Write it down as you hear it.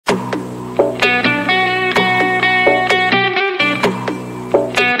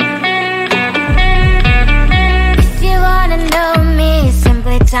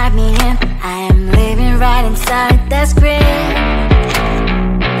vice grip.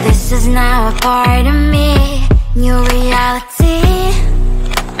 This is now a part of me, new reality.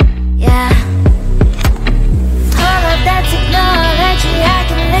 Yeah. All of that technology I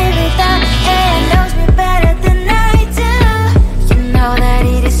can live without. AI knows me better than I do. You know that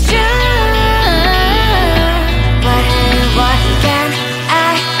it is true. But hey, what can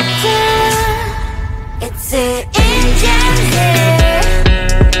I do? It's the engines here,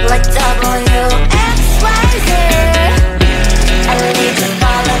 like WXYZ. I need to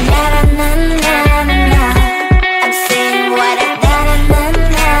follow na na na na na na. I'm saying what I na na na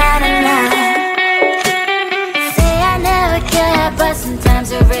na na na. Say I never care, but sometimes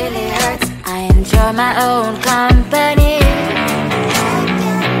it really hurts. I enjoy my own company.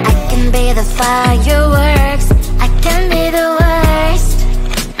 I can be the fireworks, I can be the worst.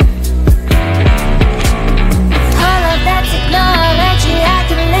 All of that technology I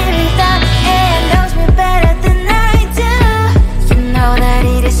can live without. AI knows me better than I do. You know that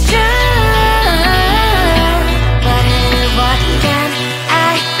it is true. But hey, what can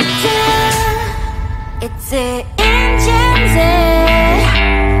I do? It's the engines,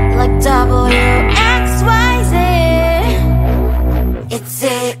 like WXYZ. It's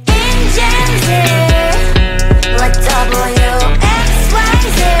the engines, like WXYZ.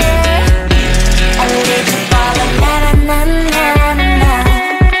 I need to follow na na na na na na.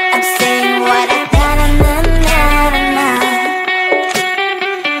 I'm saying what I na na na na na na.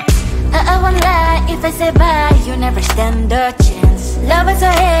 I won't lie if I say bye, you never stand a chance. Love is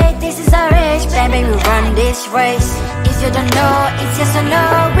or hate, this is our age. Baby, we run this race. If you don't know, it's yes or no.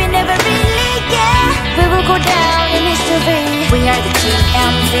 We never really get. We will go down in history. We are the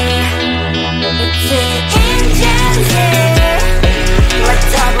GMZ. It's the engines here, like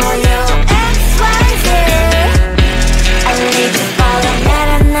WXYZ. I need to follow na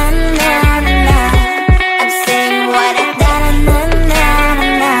na na na na na. I'm saying what I na na na na na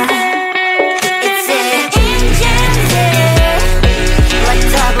na. It's the engines here, like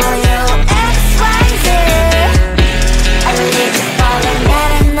WXYZ. I need to follow na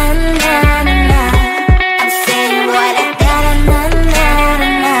na na na na na. I'm saying what I na na na na na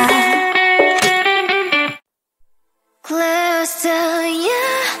na. Close to you,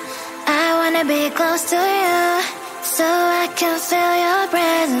 I wanna be close to you, so I can feel your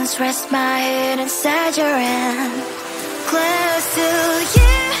presence. Rest my head inside your hand. Close to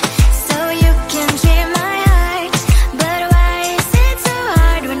you, so you can hear my heart. But why is it so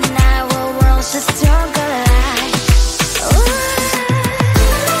hard when our worlds just don't collide?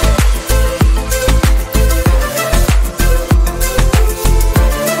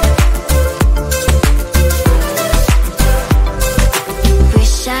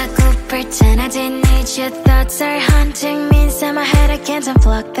 Wish I could pretend I didn't need your thoughts are haunting me inside my head. I can't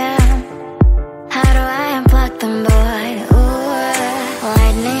unplug them. How do I unplug them, boy? Ooh,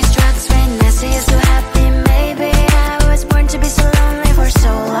 lightning strikes when I see you so happy. Maybe I was born to be so lonely for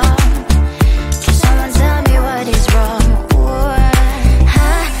so long. Can someone tell me what is wrong? Ooh,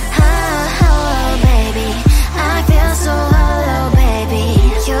 oh, baby, I feel so hollow, baby.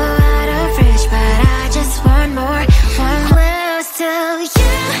 You're out of reach, but I just want more, want close to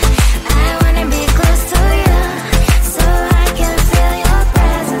you. I wanna be close to you, so I can feel your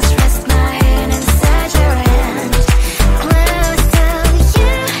presence. Rest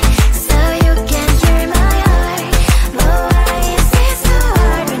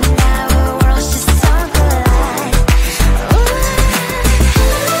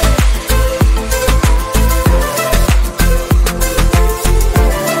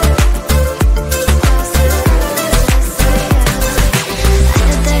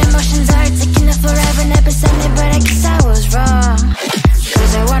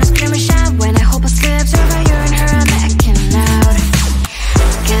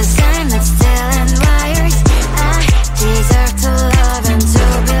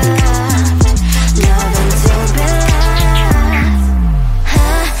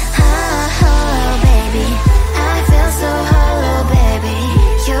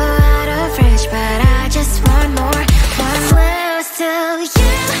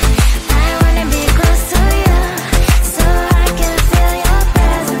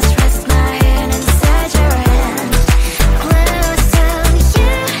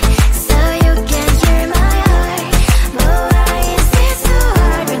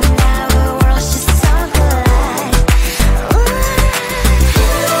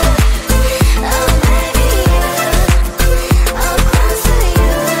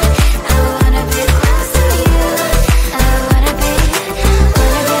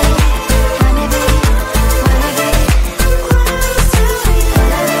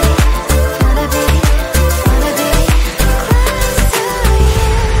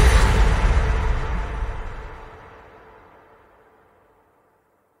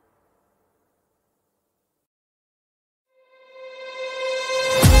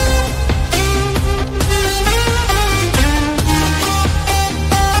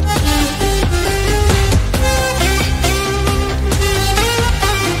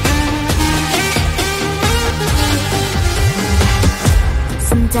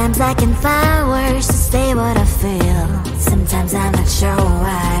I can find words to say what I feel. Sometimes I'm not sure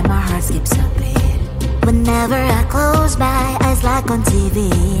why my heart skips a beat. Whenever I close my eyes like on TV,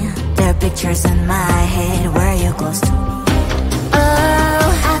 there are pictures in my head where you're close to me.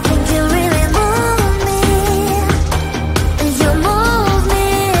 Oh, I think you really move me. You move me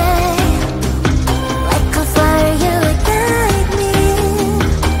like a fire, you ignite me,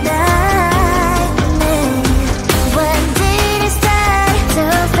 ignite me. When did it start to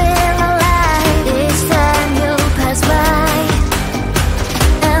feel alive? Each time you pass by,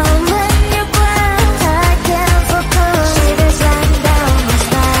 and when you grow, I can't focus. Shivers run down my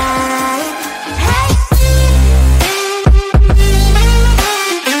spine. Hey.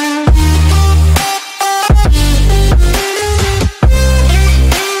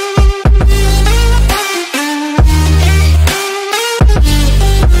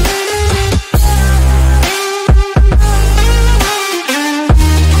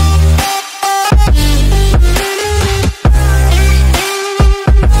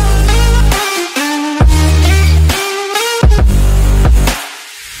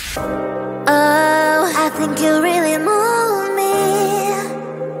 Oh, I think you really move me.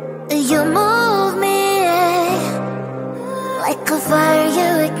 You move me like a fire, you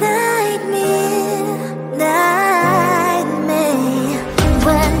ignite me, ignite me.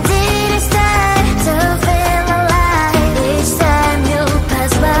 When did it start to feel alive? Each time you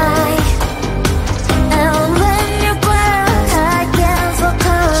pass by, and when you grow, I can't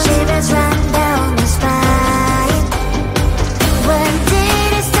focus. Shivers run down my spine. When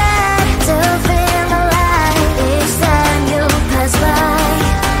did it start to feel alive? Each time you pass by,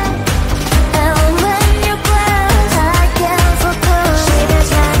 and when you grow, I can't focus. Shivers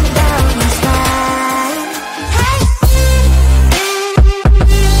run down my spine. Hey.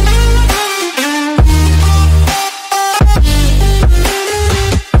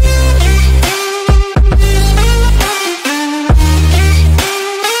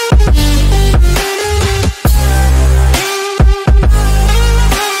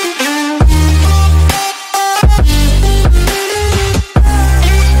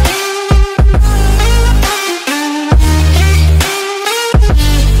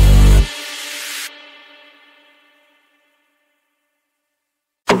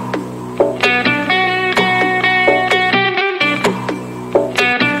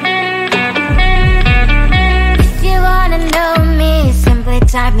 If you wanna know me, simply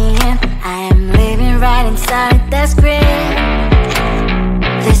type me in. I am living right inside the screen.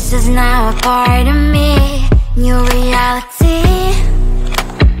 This is now a part of me, new reality.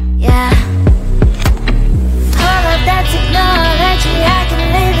 Yeah. All of that technology, I can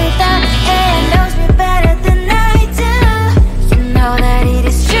live without. It knows me better than I do. You know that it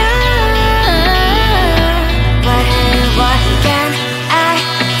is true. But hey, what can I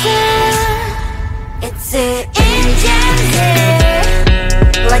do? It's the engine here,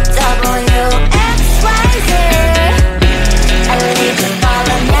 like W, X, Y, Z. I live in all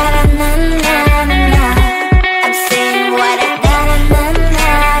of na na na na na na. I'm saying what I na na na na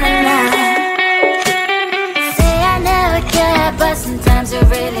na na. Say I never care, but sometimes it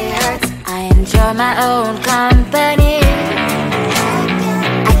really hurts. I enjoy my own company.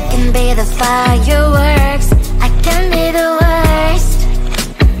 I can be the fireworks, I can be the worst.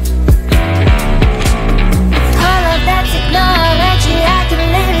 All of that technology, I can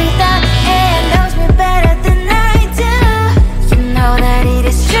live without. It knows me better than I do. You know that it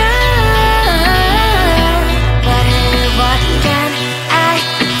is true. But hey, what can I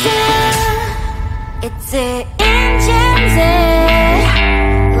do? It's the engines,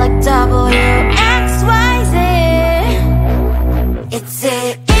 like W, X, Y, Z. It's the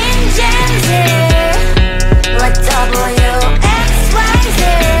engines, like W, X, Y, Z.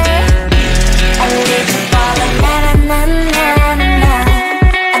 I live in all of na na na na na na.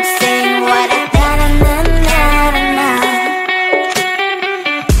 I'm saying what I na na na na na na.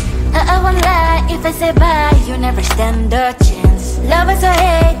 I won't lie if I say bye, you never stand a chance. Love is or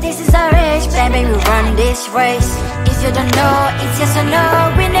hate, this is our age, baby, we run this race. If you don't know, it's yes or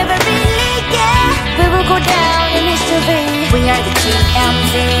no, we never really get. We will go down in history, we are the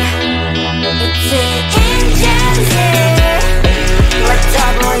TMZ. It's the engines here, like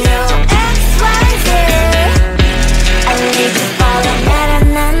W, X, Y, Z. I live in all of na na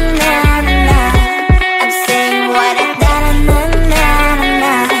na na na na. I'm saying what I na na na na na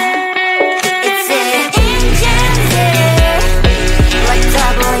na. It's the engines here, like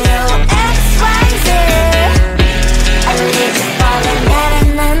W, X, Y, Z. I live in all of na na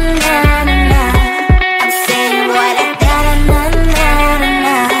na na na na. I'm saying what I na na na na na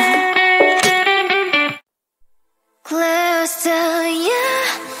na. Close to you,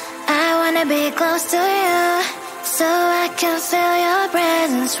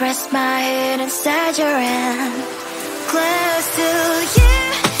 presence, rest my head inside your hand. Close to you,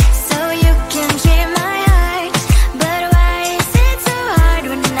 so you can hear my heart. But why is it so hard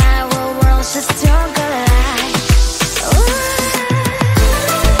when our worlds just don't collide?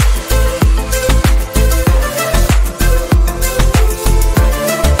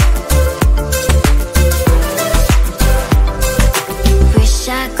 Wish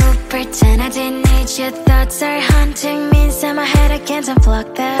I could pretend I didn't need your thoughts are haunting me inside my head. I can't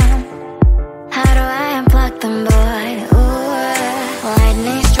unplug them. How do I unplug them, boy? Ooh,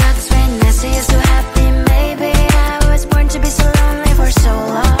 lightning strikes when I see you so happy. Maybe I was born to be so lonely for so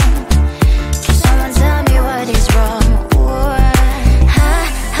long. Can someone tell me what is wrong? Ooh,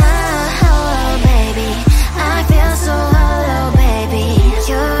 oh, baby, I feel so hollow, baby.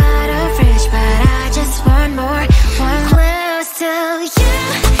 You're out of reach, but I just want more, one close to you.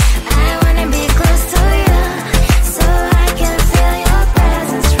 I wanna be close to you, so I can feel your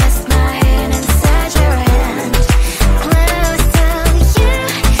presence, rest my head inside your hand. Close to you,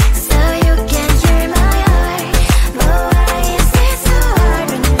 so you can hear my heart. But why is it so hard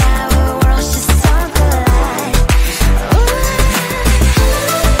when our worlds just don't collide?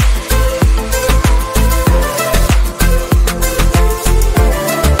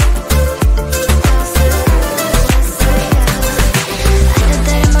 I know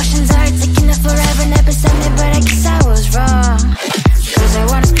that emotions are taking up forever, never sent me, but I guess I was wrong. Cause I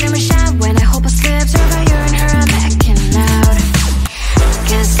wanna scream and shout when I hope I slips over you and her, I'm acting out.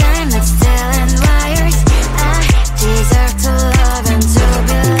 Cause I'm not still and wired. I deserve to love and to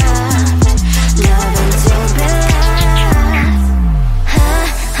be loved. Love and to be loved.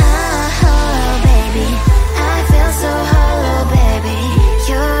 Oh, baby, I feel so hollow, baby.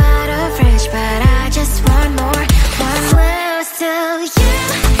 You're out of reach, but I just want more, one close to you.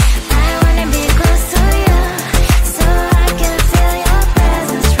 I wanna be close to you, so I can feel your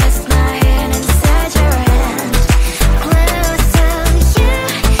presence, rest my head inside your hand. Close to you,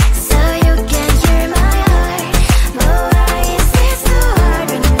 so you can hear my heart. But why is it so hard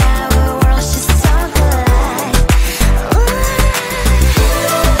when our worlds just don't collide?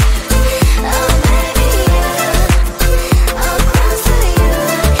 Oh, baby, oh, close to you.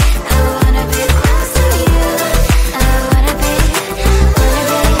 I wanna be close to you. I wanna be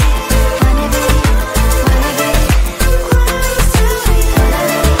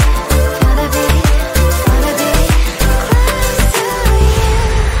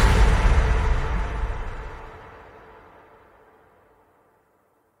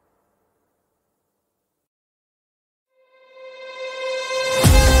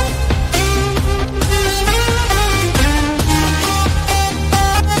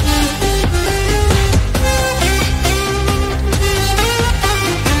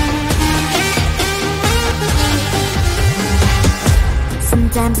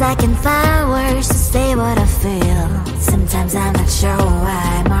Sometimes I can find words to say what I feel. Sometimes I'm not sure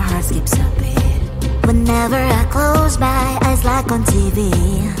why my heart skips a beat. Whenever I close my eyes like on TV,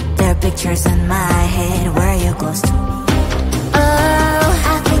 there are pictures in my head where you're close to me. Oh,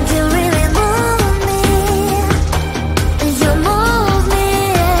 I think you really move me. You move me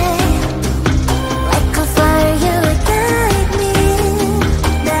like a fire, you ignite me,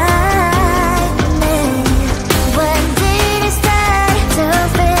 ignite me. When did it start to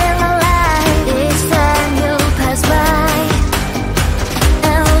feel alive? Each time you pass by,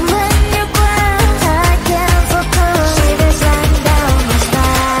 and when you grow, I can't focus. Shivers run down my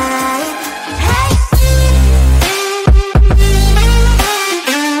spine. Hey.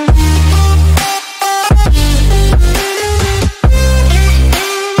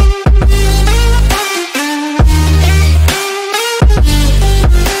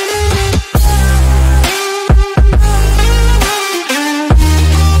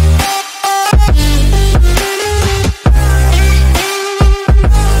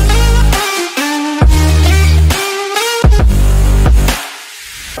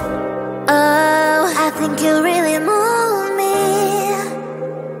 Oh, I think you really move me.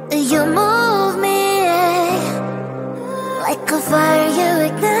 You move me like a fire, you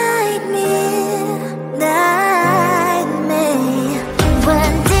ignite me, ignite me.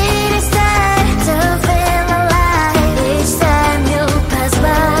 When did it start to feel alive? Each time you pass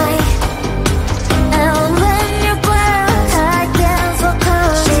by, and when you grow, I can't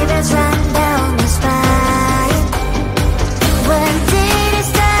focus. Shivers run down my spine. When did it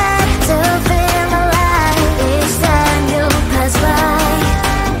start to feel alive? Each time you pass by,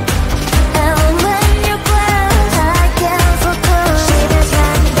 and when you grow, I can't focus. Shivers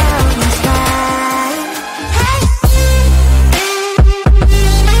run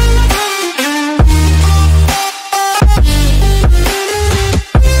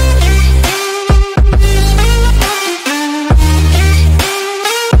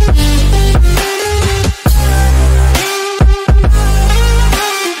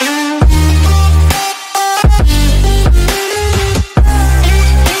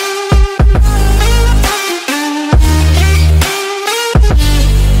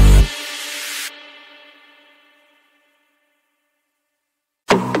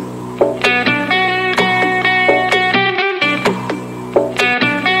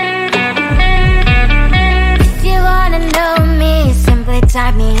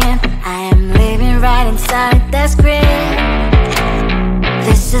in. I am living right inside the screen.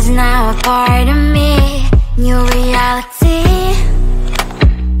 This is now a part of me. New reality.